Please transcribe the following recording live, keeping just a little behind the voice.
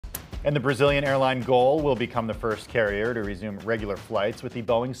And the Brazilian airline Gol will become the first carrier to resume regular flights with the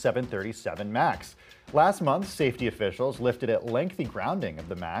Boeing 737 MAX. Last month, safety officials lifted a lengthy grounding of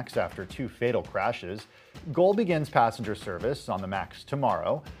the MAX after 2 fatal crashes. Gol begins passenger service on the MAX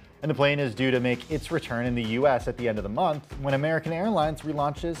tomorrow, and the plane is due to make its return in the U.S. at the end of the month when American Airlines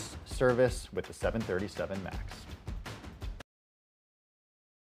relaunches service with the 737 MAX.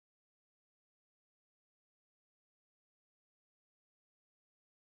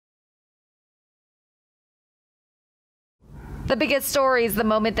 The biggest stories the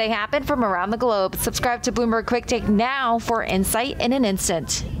moment they happen from around the globe. Subscribe to Bloomberg Quick Take now for insight in an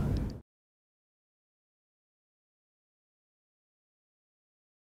instant.